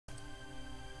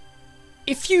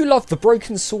If you love the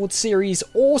Broken Sword series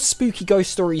or spooky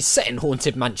ghost stories set in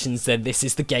haunted mansions, then this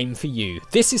is the game for you.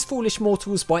 This is Foolish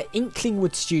Mortals by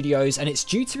Inklingwood Studios, and it's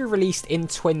due to be released in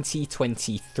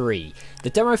 2023. The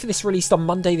demo for this released on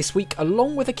Monday this week,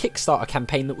 along with a Kickstarter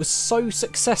campaign that was so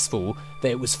successful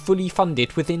that it was fully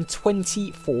funded within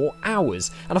 24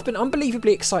 hours. And I've been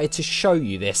unbelievably excited to show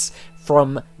you this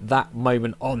from that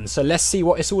moment on. So let's see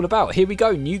what it's all about. Here we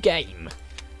go, new game.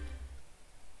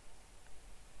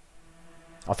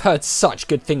 I've heard such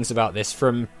good things about this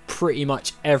from pretty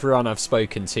much everyone I've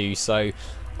spoken to, so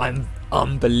I'm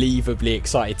unbelievably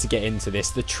excited to get into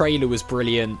this. The trailer was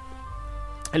brilliant.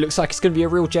 It looks like it's going to be a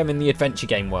real gem in the adventure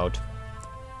game world.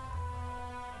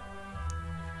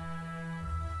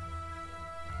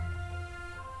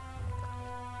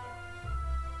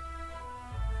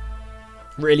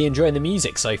 Really enjoying the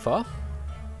music so far.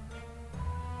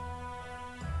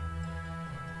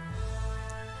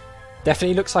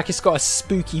 Definitely looks like it's got a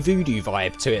spooky voodoo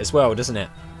vibe to it as well, doesn't it?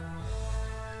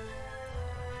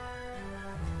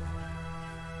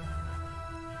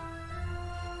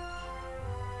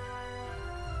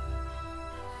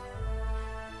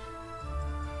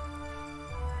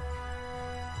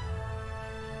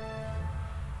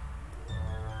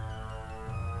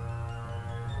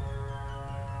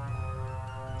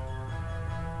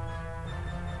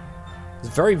 It's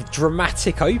a very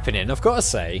dramatic opening, I've got to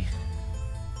say.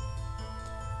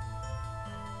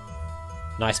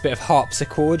 Nice bit of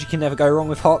harpsichord. You can never go wrong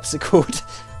with harpsichord.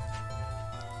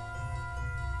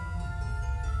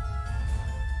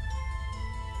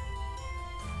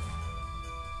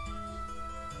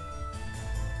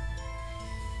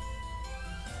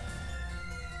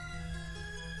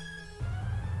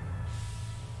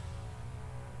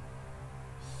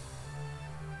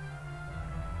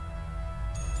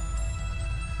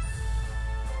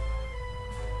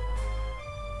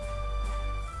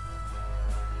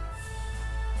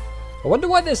 I wonder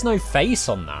why there's no face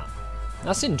on that.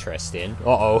 That's interesting.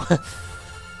 Uh-oh.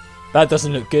 That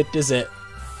doesn't look good, does it?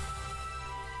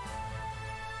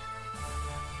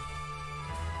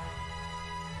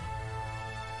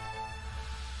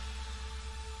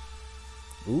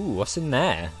 Ooh, what's in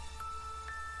there?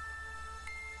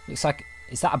 Looks like...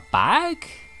 Is that a bag?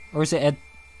 Or is it a...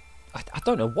 I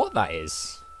don't know what that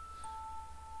is.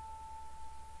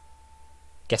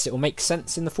 Guess it will make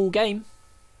sense in the full game.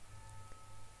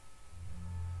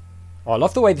 Oh, I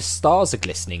love the way the stars are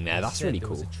glistening there. That's really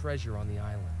cool. There was a treasure on the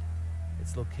island.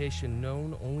 Its location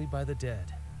known only by the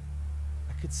dead.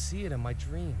 I could see it in my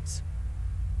dreams.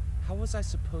 How was I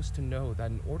supposed to know that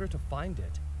in order to find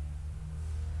it,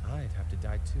 I'd have to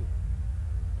die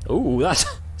too? Ooh, that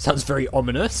sounds very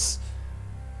ominous.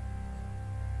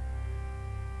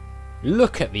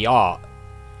 Look at the art.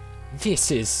 This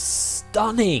is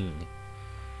stunning.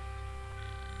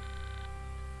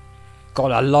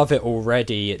 God, I love it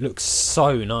already. It looks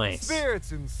so nice.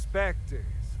 Spirits and specters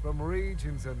from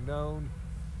regions unknown,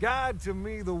 guide to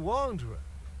me the wanderer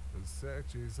who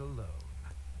searches alone.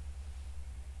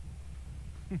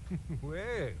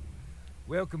 Well,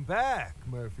 welcome back,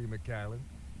 Murphy McCallan.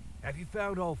 Have you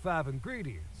found all 5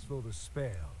 ingredients for the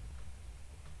spell?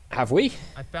 Have we?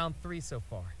 I found 3 so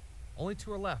far. Only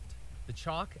 2 are left. The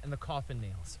chalk and the coffin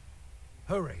nails.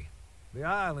 Hurry. The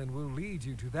island will lead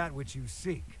you to that which you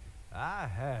seek. I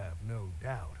have no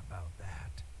doubt about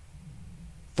that.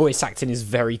 Voice acting is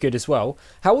very good as well.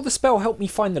 How will the spell help me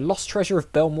find the lost treasure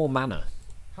of Bellemore Manor?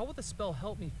 How will the spell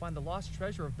help me find the lost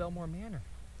treasure of Bellemore Manor?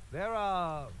 There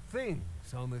are things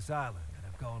on this island that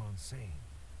have gone unseen.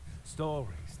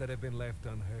 Stories that have been left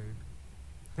unheard.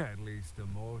 At least to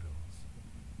mortals.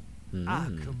 I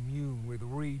commune with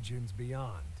regions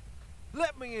beyond.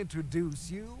 Let me introduce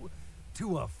you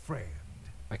to a friend.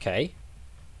 Okay.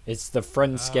 Is the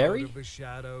friend scary? Out of the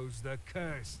shadows, the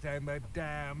cursed and the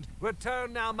damned.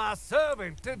 Return now my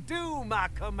servant to do my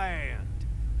command.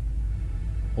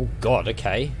 Oh God,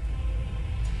 okay.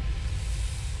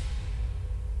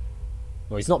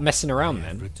 Well, he's not messing around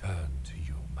then. Return to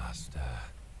you, master.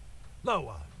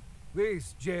 Loa,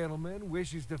 this gentleman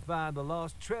wishes to find the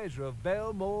lost treasure of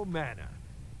Bellemore Manor.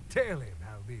 Tell him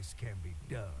how this can be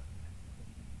done.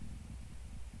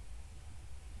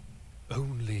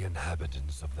 Only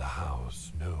inhabitants of the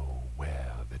house know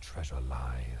where the treasure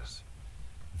lies.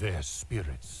 Their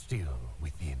spirits still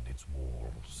within its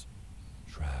walls,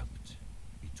 trapped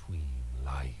between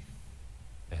life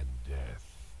and death.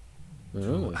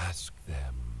 To ask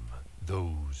them,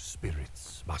 those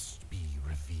spirits must be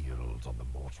revealed on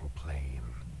the mortal plane.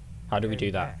 How do we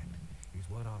do that? That is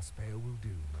what our spell will do,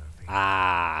 Murphy.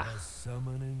 Ah. A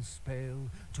summoning spell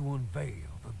to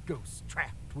unveil the ghost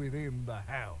trapped within the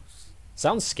house.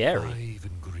 Sounds scary.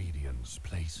 5 ingredients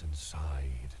place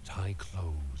inside, tie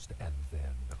closed, and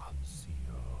then unseal.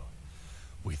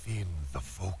 Within the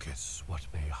focus what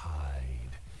may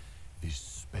hide, this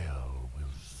spell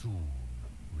will soon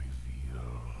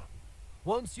reveal.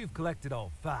 Once you've collected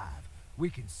all 5, we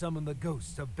can summon the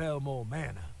ghosts of Bellemore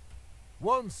Manor.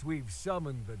 Once we've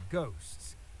summoned the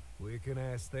ghosts, we can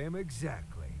ask them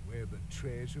exactly where the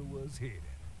treasure was hidden.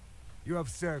 You have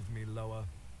served me, Loa.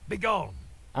 Begone!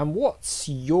 And what's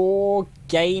your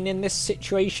gain in this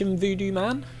situation, Voodoo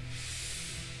Man?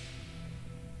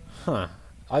 Huh.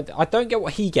 I don't get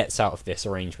what he gets out of this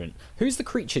arrangement. Who's the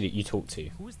creature that you talk to?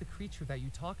 Who is the creature that you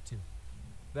talk to?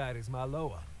 That is my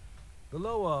Loa. The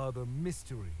Loa are the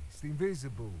mysteries, the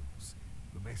invisibles,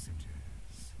 the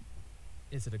messengers.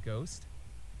 Is it a ghost?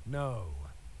 No,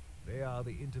 they are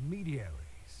the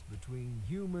intermediaries between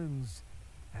humans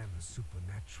and the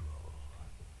supernatural.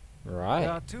 Right. There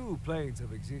are 2 planes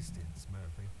of existence,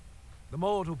 Murphy. The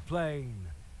mortal plane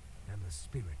and the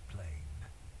spirit plane.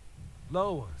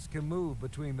 Loas can move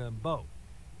between them both,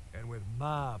 and with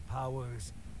my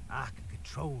powers, I can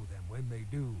control them when they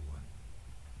do.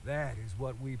 That is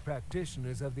what we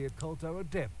practitioners of the occult are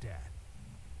adept at.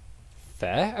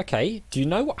 Fair, okay. Do you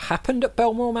know what happened at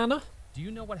Bellemore Manor? Do you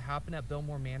know what happened at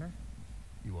Bellemore Manor?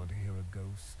 You want to hear a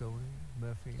ghost story,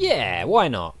 Murphy? Yeah, why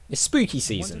not? It's spooky I want to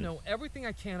season. know everything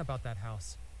I can about that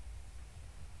house.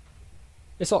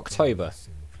 It's October.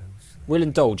 Listen closely. We'll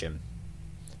indulge him.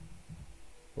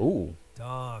 Ooh.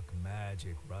 Dark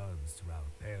magic runs throughout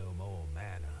Bellemore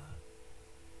Manor.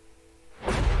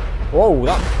 Whoa,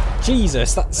 that...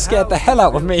 Jesus, that scared the hell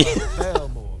out of me.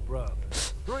 Bellemore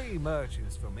brothers, 3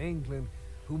 merchants from England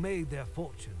who made their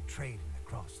fortune trading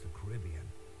across the Caribbean.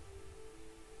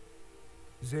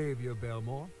 Xavier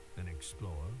Bellemore, an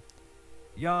explorer.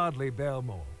 Yardley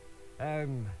Bellemore,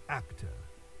 an actor.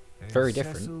 And Very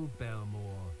different. Cecil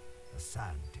Bellemore, a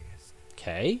scientist.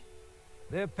 Okay.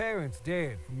 Their parents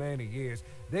dead for many years.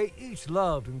 They each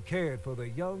loved and cared for their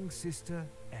young sister,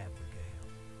 Abigail.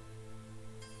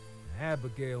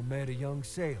 Abigail met a young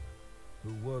sailor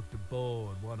who worked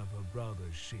aboard one of her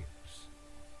brother's ships.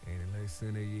 And in less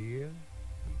than a year,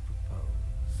 he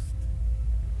proposed.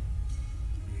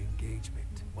 The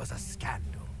engagement was a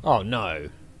scandal. Oh, no.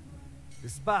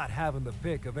 Despite having the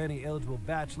pick of any eligible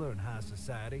bachelor in high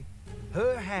society,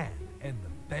 her hand and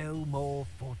the Bellemore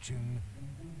fortune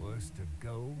was to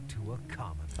go to a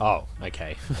commoner. Oh,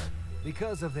 okay.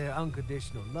 Because of their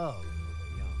unconditional love for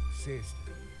their young sister.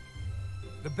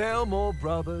 The Bellemore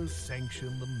brothers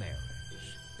sanctioned the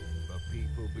marriage, but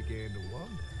people began to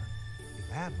wonder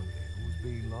if Abigail was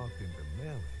being locked into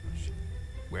marriage,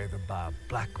 whether by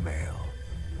blackmail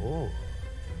or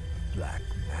black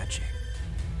magic.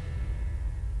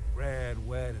 Grand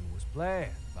wedding was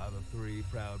planned by the 3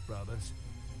 proud brothers,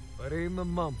 but in the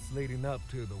months leading up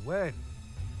to the wedding,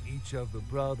 each of the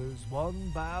brothers,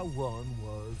 one by one,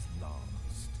 was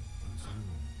lost. Soon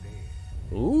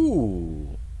dead.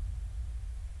 Ooh.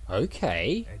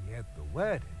 Okay. And yet the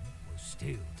wedding was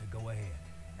still to go ahead.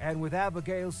 And with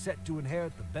Abigail set to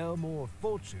inherit the Bellemore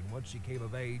fortune once she came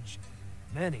of age,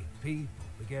 many people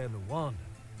began to wonder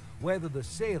whether the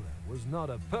sailor was not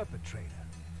a perpetrator,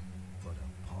 but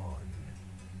a pawn.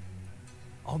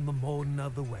 On the morning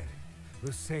of the wedding,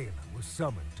 the sailor was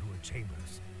summoned to her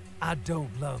chambers. "I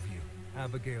don't love you,"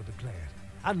 Abigail declared.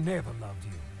 "I never loved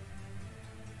you."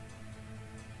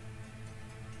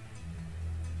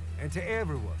 And to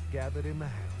everyone gathered in the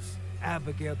house,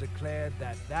 Abigail declared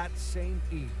that that same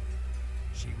evening,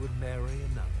 she would marry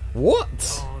another. What?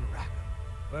 John Rackham,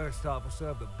 first officer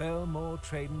of the Bellemore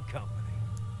Trading Company,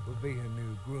 would be her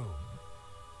new groom.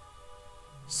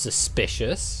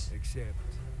 Suspicious. Except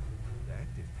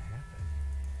that didn't happen.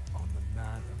 On the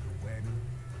night of the wedding,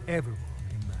 everyone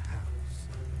in the house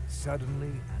suddenly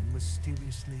and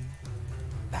mysteriously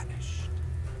vanished.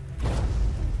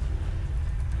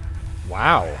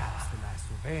 Wow. Perhaps the last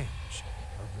revenge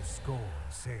of the scorned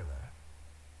sailor.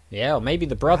 Yeah, or maybe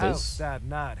the The house brothers. that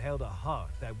night held a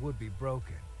heart that would be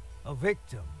broken, a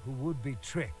victim who would be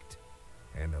tricked,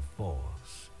 and a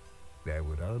force that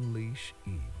would unleash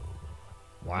evil.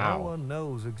 Wow. No one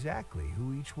knows exactly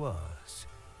who each was.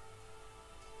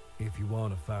 If you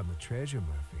want to find the treasure,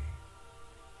 Murphy,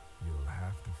 you'll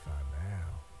have to find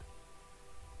out.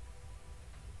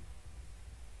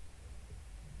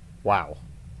 Wow.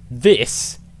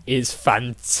 This is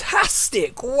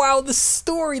fantastic. Wow, the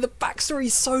story, the backstory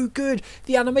is so good.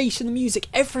 The animation, the music,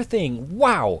 everything.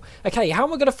 Wow. Okay, how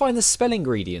am I going to find the spell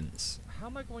ingredients? How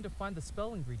am I going to find the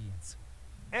spell ingredients?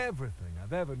 Everything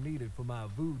I've ever needed for my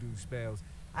voodoo spells,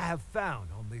 I have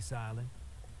found on this island.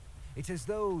 It's as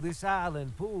though this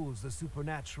island pulls the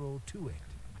supernatural to it.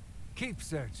 Keep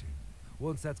searching.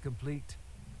 Once that's complete,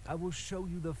 I will show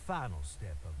you the final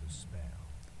step of the spell.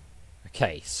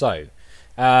 Okay, so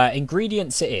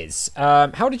ingredients it is.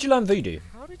 How did you learn voodoo?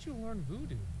 How did you learn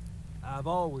voodoo? I've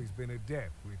always been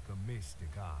adept with the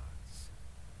mystic arts.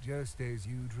 Just as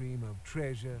you dream of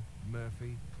treasure,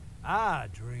 Murphy, I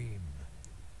dream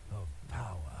of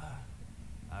power.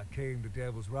 I came to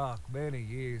Devil's Rock many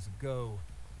years ago,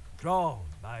 drawn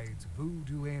by its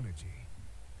voodoo energy.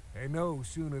 And no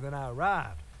sooner than I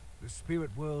arrived, the spirit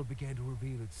world began to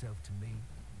reveal itself to me,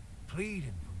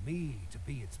 pleading for me to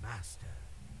be its master.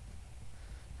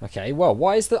 Okay, well,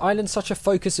 why is the island such a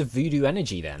focus of voodoo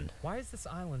energy then? Why is this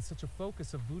island such a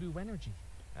focus of voodoo energy?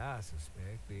 I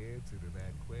suspect the answer to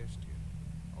that question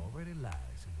already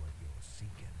lies in what you're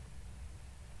seeking.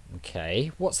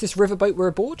 Okay, what's this riverboat we're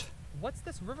aboard? What's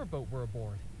this riverboat we're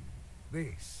aboard?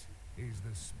 This is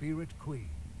the Spirit Queen.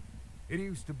 It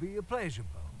used to be a pleasure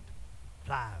boat,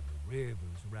 plying the rivers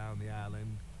around the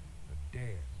island, a den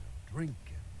of drinking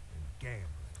and gambling.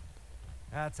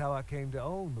 That's how I came to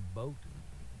own the boat,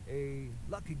 a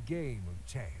lucky game of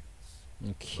chance.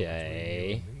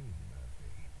 Okay. But between you and me,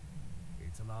 Murphy,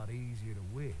 it's a lot easier to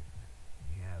win.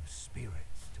 You have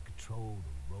spirits to control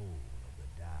the roll of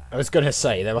the die. I was going to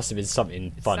say, there must have been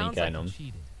something It funny sounds going like on. you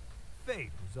cheated.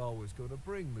 Fate was always going to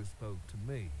bring this boat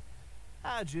to me.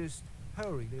 I just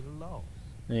hurried it along.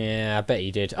 Yeah, I bet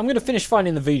you did. I'm going to finish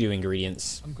finding the voodoo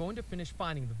ingredients. I'm going to finish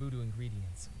finding the voodoo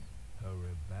ingredients.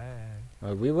 Hurry back.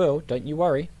 Oh, we will. Don't you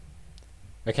worry.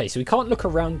 Okay, so we can't look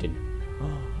around in.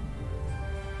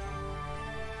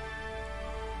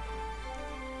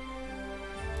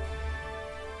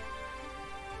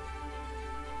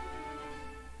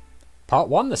 Part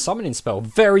 1, the summoning spell.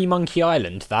 Very Monkey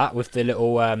Island, that, with the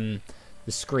little, the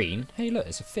screen. Hey, look,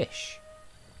 there's a fish.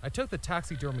 I took the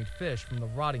taxidermied fish from the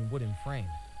rotting wooden frame.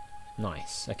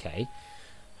 Nice, okay.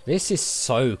 This is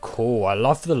so cool. I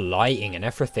love the lighting and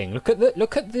everything. Look at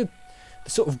the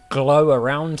sort of glow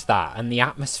around that and the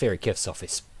atmosphere it gives off.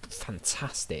 It's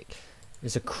fantastic.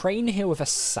 There's a crane here with a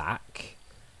sack.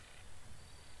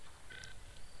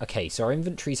 Okay, so our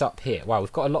inventory's up here. Wow,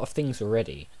 we've got a lot of things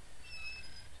already.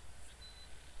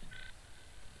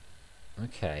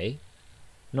 Okay.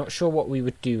 Not sure what we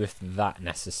would do with that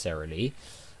necessarily.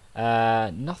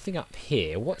 Nothing up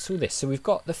here. What's all this? So we've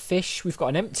got the fish, we've got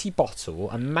an empty bottle,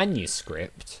 a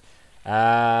manuscript,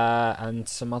 and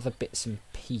some other bits and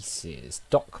pieces.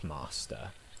 Dockmaster.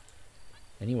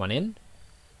 Anyone in?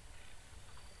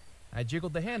 I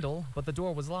jiggled the handle, but the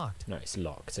door was locked. No, it's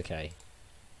locked. Okay.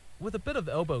 With a bit of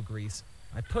elbow grease,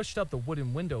 I pushed up the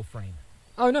wooden window frame.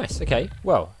 Oh, nice. Okay.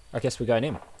 Well, I guess we're going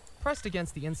in. Pressed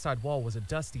against the inside wall was a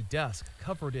dusty desk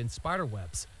covered in spider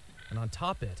webs, and on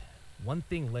top it, one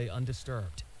thing lay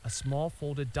undisturbed, a small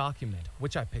folded document,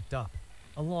 which I picked up,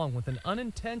 along with an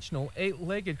unintentional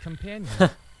 8-legged companion.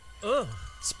 Ugh!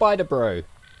 Spider Bro.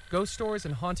 Ghost stories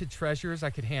and haunted treasures I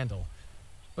could handle,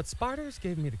 but spiders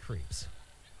gave me the creeps.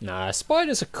 Nah,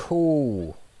 spiders are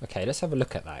cool. Okay, let's have a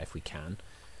look at that if we can.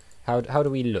 How do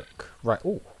we look? Right.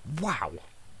 Oh, wow.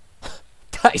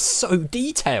 That is so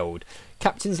detailed.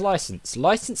 Captain's license.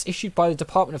 License issued by the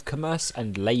Department of Commerce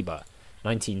and Labour,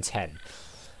 1910.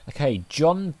 Okay,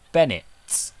 John Bennett.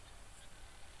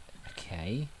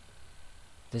 Okay.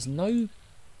 There's no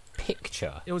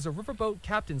picture. It was a riverboat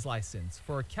captain's license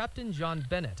for a Captain John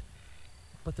Bennett,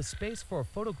 but the space for a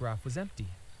photograph was empty.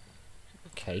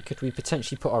 Okay, could we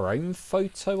potentially put our own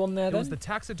photo on there It then? was the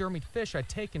taxidermied fish I'd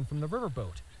taken from the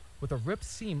riverboat, with a ripped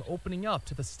seam opening up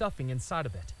to the stuffing inside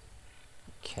of it.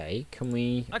 Okay, can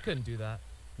we... I couldn't do that.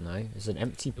 No, there's an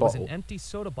empty It was bottle. an empty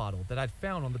soda bottle that I'd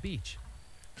found on the beach.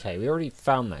 Okay, we already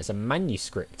found that. There's a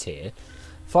manuscript here.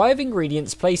 5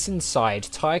 ingredients, place inside,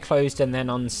 tie closed and then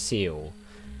unseal.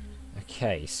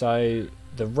 Okay, so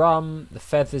the rum, the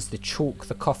feathers, the chalk,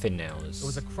 the coffin nails. It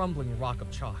was a crumbling rock of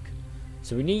chalk.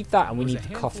 So we need that and we There need was a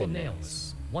the handful coffin of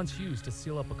nails. once used to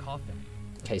seal up a coffin.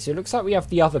 Okay, so it looks like we have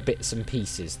the other bits and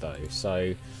pieces though.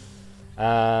 So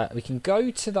we can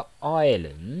go to the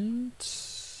island.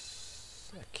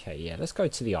 Okay, yeah, let's go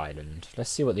to the island. Let's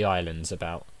see what the island's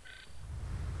about.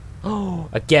 Oh,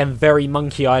 again, very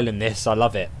Monkey Island this. I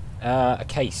love it.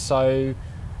 Okay, so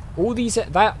all these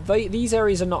these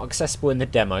areas are not accessible in the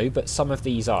demo, but some of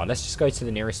these are. Let's just go to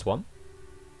the nearest one.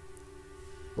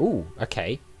 Ooh,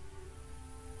 okay.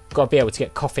 Got to be able to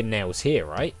get coffin nails here,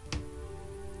 right?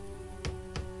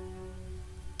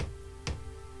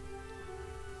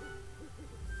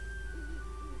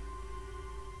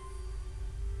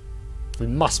 We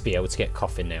must be able to get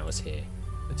coffin nails here.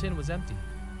 The tin was empty.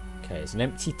 Okay, it's an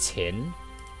empty tin.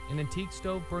 An antique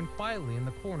stove burned quietly in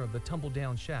the corner of the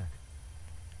tumble-down shack.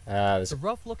 The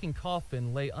rough-looking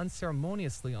coffin lay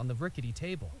unceremoniously on the rickety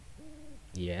table.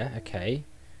 Yeah, okay.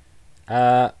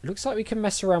 Looks like we can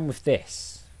mess around with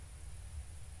this.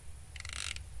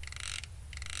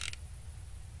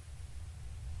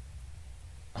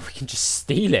 Oh, we can just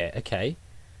steal it. Okay.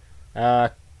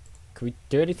 Can we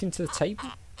do anything to the table?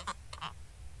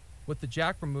 With the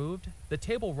jack removed, the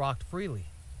table rocked freely.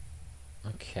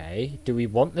 Okay. Do we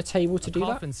want the table to do The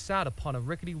that? coffin sat upon a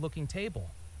rickety-looking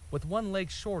table, with one leg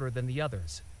shorter than the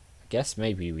others. I guess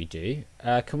maybe we do.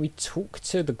 Can we talk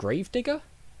to the gravedigger?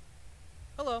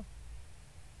 Hello.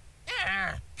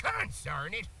 Ah,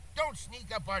 consarn it! Don't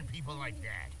sneak up on people like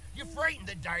that. You frighten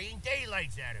the dying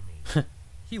daylights out of me.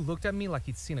 He looked at me like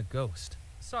he'd seen a ghost.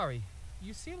 Sorry,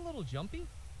 you seem a little jumpy?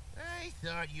 I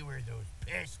thought you were those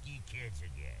pesky kids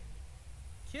again.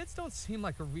 Kids don't seem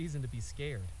like a reason to be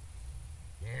scared.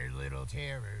 They're little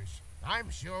terrors. I'm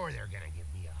sure they're gonna give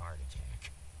me a heart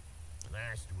attack.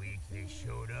 Last week they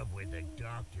showed up with a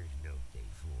doctor's note they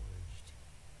forged,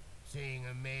 saying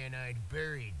a man I'd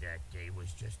buried that day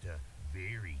was just a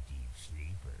very deep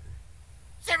sleeper.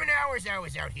 7 hours I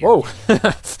was out here. Whoa.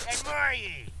 At my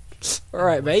age.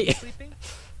 Alright, mate. Sleeping?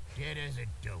 Dead as a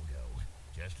dodo.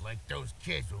 Just like those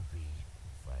kids will be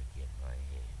if I get my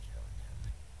hands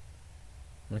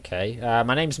on them. Okay.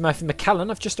 My name's Murphy McCallan.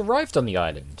 I've just arrived on the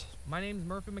island. My name's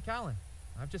Murphy McCallan.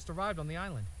 I've just arrived on the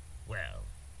island. Well,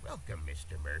 welcome,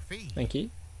 Mr. Murphy. Thank you.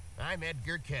 I'm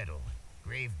Edgar Kettle,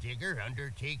 gravedigger,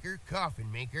 undertaker,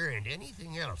 coffin maker, and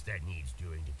anything else that needs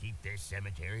doing to keep this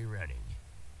cemetery running.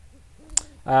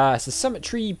 Has the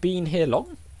cemetery been here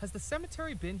long? Has the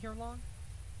cemetery been here long?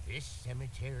 This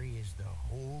cemetery is the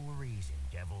whole reason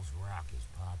Devil's Rock is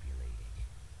populated.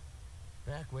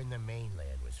 Back when the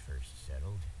mainland was first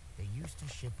settled, they used to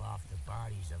ship off the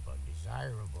bodies of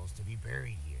undesirables to be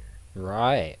buried here.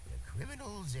 Right. The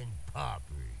criminals and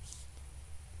paupers.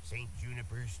 St.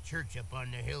 Juniper's church up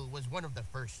on the hill was one of the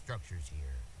first structures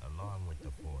here, along with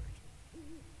the fort.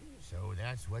 So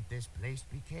that's what this place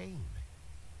became.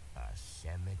 A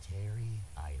cemetery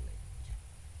island.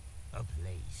 A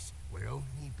place where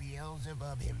only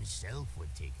Beelzebub himself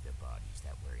would take the bodies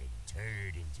that were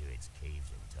interred into its caves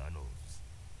and tunnels.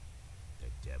 The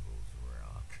Devil's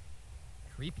Rock.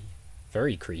 Creepy.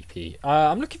 Very creepy.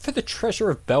 I'm looking for the treasure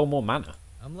of Bellemore Manor.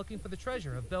 I'm looking for the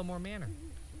treasure of Bellemore Manor.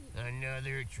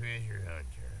 Another treasure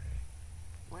hunter.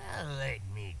 Well, let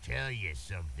me tell you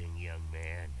something, young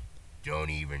man. Don't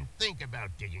even think about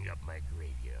digging up my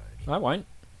graveyard. I won't.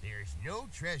 There's no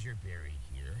treasure buried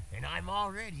here, and I'm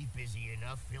already busy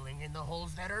enough filling in the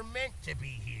holes that are meant to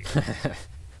be here.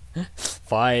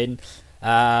 Fine.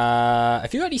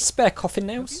 Have you got any spare coffin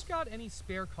Have nails? you got any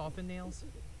spare coffin nails?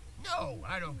 No,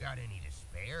 I don't got any to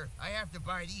spare. I have to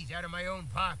buy these out of my own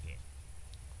pocket.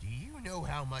 Do you know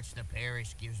how much the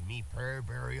parish gives me per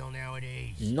burial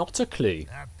nowadays? Not a clue.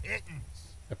 A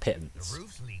pittance. A pittance. The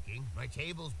roof's leaking, my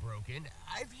table's broken.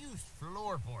 I've used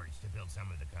floorboards to build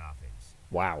some of the coffins.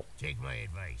 Wow. Take my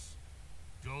advice.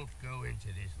 Don't go into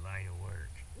this line of work.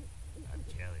 I'm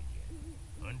telling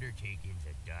you, undertaking's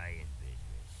a dying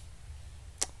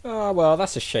business. Oh, well,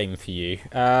 that's a shame for you.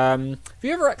 Have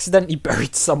you ever accidentally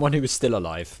buried someone who was still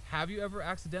alive? Have you ever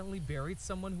accidentally buried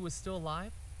someone who is still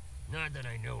alive? Not that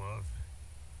I know of.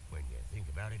 When you think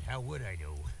about it, how would I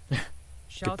know?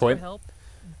 Shouts point. for help?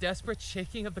 Desperate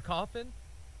shaking of the coffin?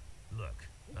 Look,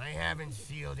 I haven't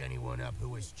sealed anyone up who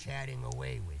was chatting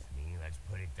away with me, let's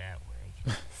put it that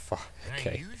way. Fuck. I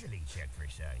Okay. usually check for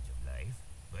signs of life,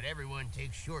 but everyone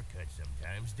takes shortcuts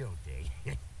sometimes, don't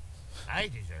they? I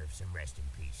deserve some rest in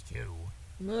peace,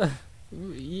 too.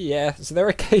 Yeah, so there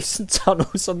are caves and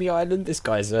tunnels on the island. This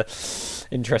guy's a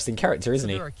interesting character, isn't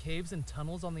So he? there are caves and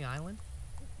tunnels on the island?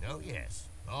 Oh yes,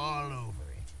 all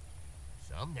over it.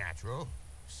 Some natural,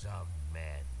 some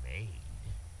man-made.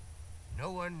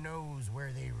 No one knows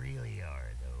where they really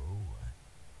are,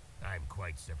 though. I'm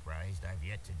quite surprised I've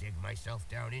yet to dig myself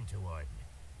down into one.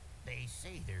 They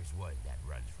say there's one that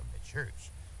runs from the church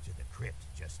to the crypt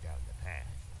just down the path.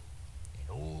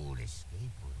 An old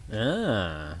escape route.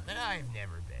 Ah. But I've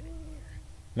never been in there.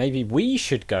 Maybe we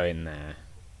should go in there.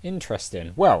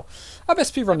 Interesting. Well, I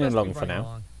best be running Best be along for running now.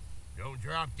 along. Don't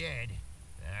drop dead.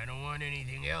 I don't want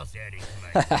anything else adding to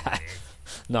my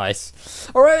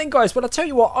Nice. Alright then guys, well I'll tell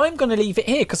you what, I'm going to leave it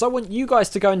here because I want you guys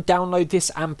to go and download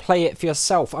this and play it for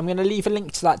yourself. I'm going to leave a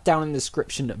link to that down in the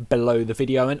description below the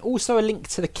video, and also a link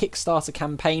to the Kickstarter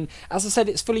campaign. As I said,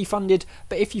 it's fully funded,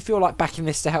 but if you feel like backing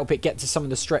this to help it get to some of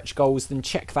the stretch goals, then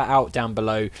check that out down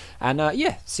below, and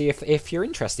yeah, see if you're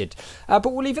interested.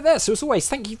 But we'll leave it there. So as always,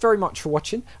 thank you very much for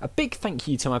watching. A big thank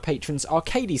you to my patrons,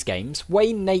 Arcades Games,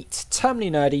 Wayne, Nate, Terminally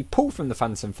Nerdy, Paul from the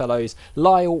Phantom Fellows,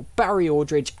 Lyle, Barry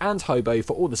Aldridge and Hobo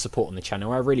for all the support on the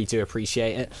channel. I really do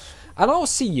appreciate it. And I'll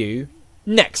see you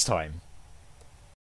next time.